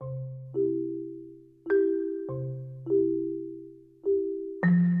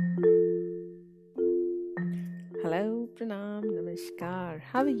Namaskar,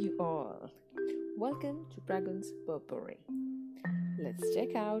 how are you all? Welcome to Pragun's Purpuri. Let's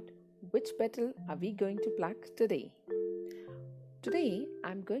check out which petal are we going to pluck today. Today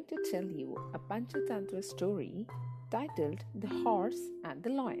I'm going to tell you a Panchatantra story titled The Horse and the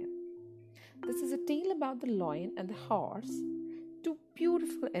Lion. This is a tale about the lion and the horse, two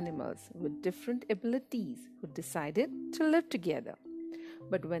beautiful animals with different abilities who decided to live together.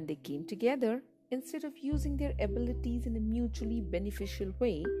 But when they came together, instead of using their abilities in a mutually beneficial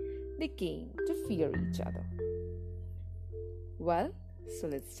way, they came to fear each other. Well, so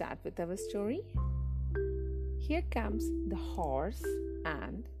let's start with our story. Here comes the horse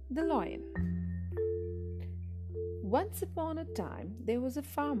and the lion. Once upon a time, there was a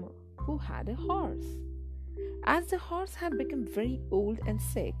farmer who had a horse. As the horse had become very old and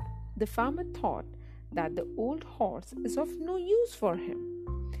sick, the farmer thought that the old horse is of no use for him.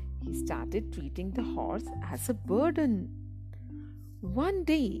 He started treating the horse as a burden. One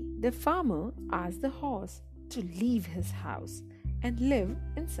day, the farmer asked the horse to leave his house and live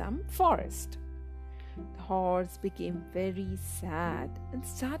in some forest. The horse became very sad and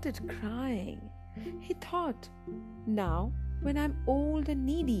started crying. He thought, now when I'm old and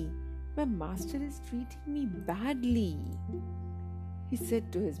needy, my master is treating me badly. He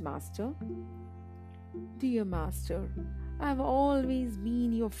said to his master, Dear master, I've always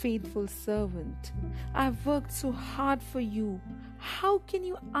been your faithful servant. I've worked so hard for you. How can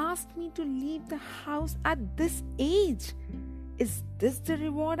you ask me to leave the house at this age? Is this the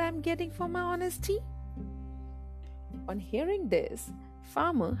reward I'm getting for my honesty? On hearing this,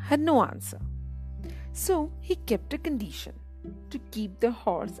 farmer had no answer. So he kept a condition to keep the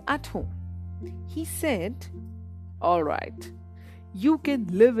horse at home. He said, All right, you can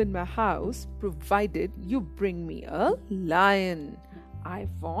live in my house provided you bring me a lion. I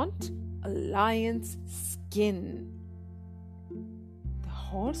want a lion's skin. The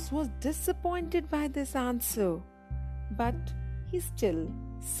horse was disappointed by this answer, but he still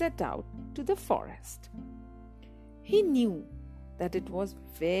set out to the forest. He knew that it was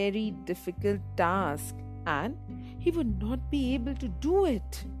a very difficult task and he would not be able to do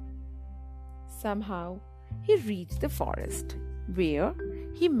it. Somehow he reached the forest, where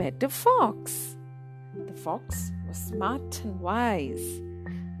he met a fox. The fox was smart and wise.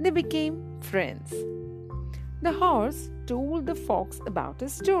 They became friends. The horse told the fox about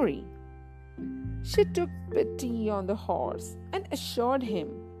his story. She took pity on the horse and assured him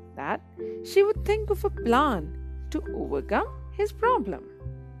that she would think of a plan to overcome his problem.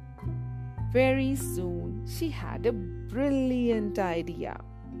 Very soon she had a brilliant idea.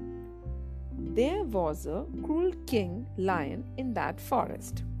 There was a cruel king lion in that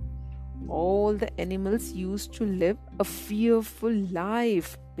forest. All the animals used to live a fearful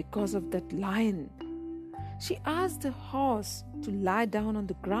life because of that lion. She asked the horse to lie down on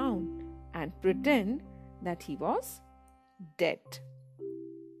the ground and pretend that he was dead.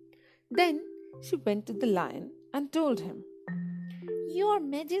 Then she went to the lion and told him, Your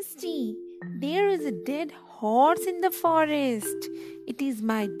Majesty, there is a dead horse in the forest. It is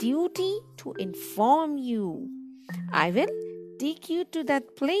my duty to inform you. I will take you to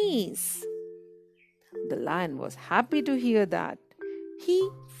that place. The lion was happy to hear that. He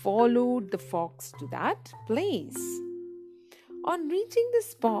followed the fox to that place. On reaching the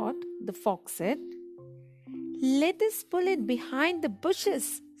spot, the fox said, Let us pull it behind the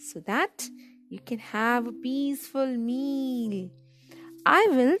bushes so that you can have a peaceful meal. I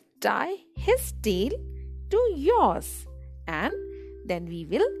will tie his tail to yours and then we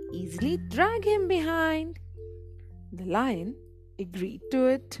will easily drag him behind. The lion agreed to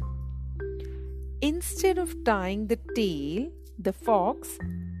it. Instead of tying the tail, the fox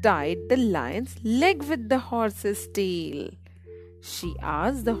tied the lion's leg with the horse's tail. She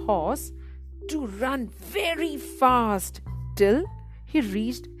asked the horse to run very fast till he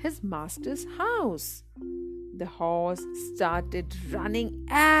reached his master's house. The horse started running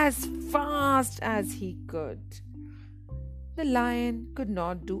as fast as he could. The lion could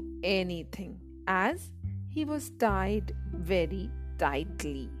not do anything as he was tied very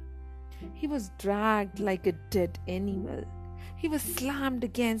tightly. He was dragged like a dead animal. He was slammed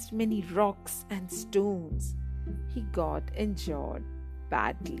against many rocks and stones. He got injured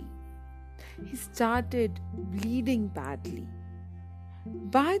badly. He started bleeding badly.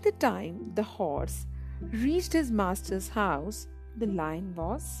 By the time the horse reached his master's house, the lion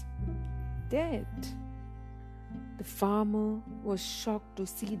was dead. The farmer was shocked to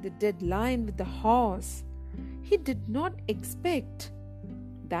see the dead lion with the horse. He did not expect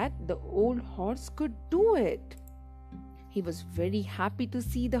that the old horse could do it. He was very happy to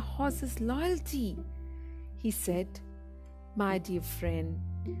see the horse's loyalty. He said, My dear friend,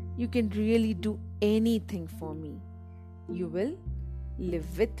 you can really do anything for me. You will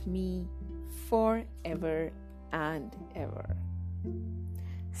live with me forever and ever.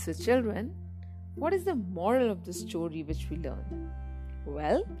 So, children, what is the moral of the story which we learn?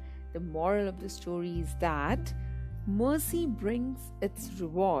 Well, the moral of the story is that mercy brings its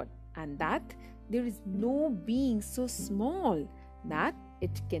reward, and that there is no being so small that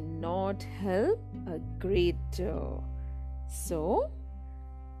it cannot help a greater. So,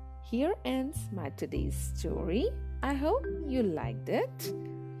 here ends my today's story. I hope you liked it.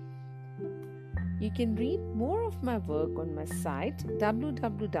 You can read more of my work on my site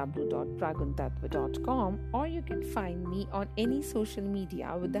www.praguntatva.com, or you can find me on any social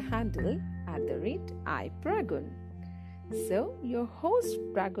media with the handle @ipragun. So, your host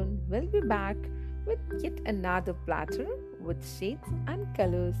Pragun will be back with yet another platter with shades and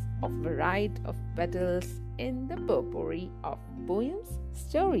colors of variety of petals in the potpourri of poems,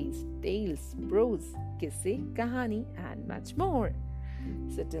 stories, tales, prose, kisse, kahani, and much more.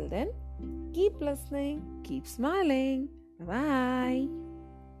 So till then, keep listening, keep smiling. Bye.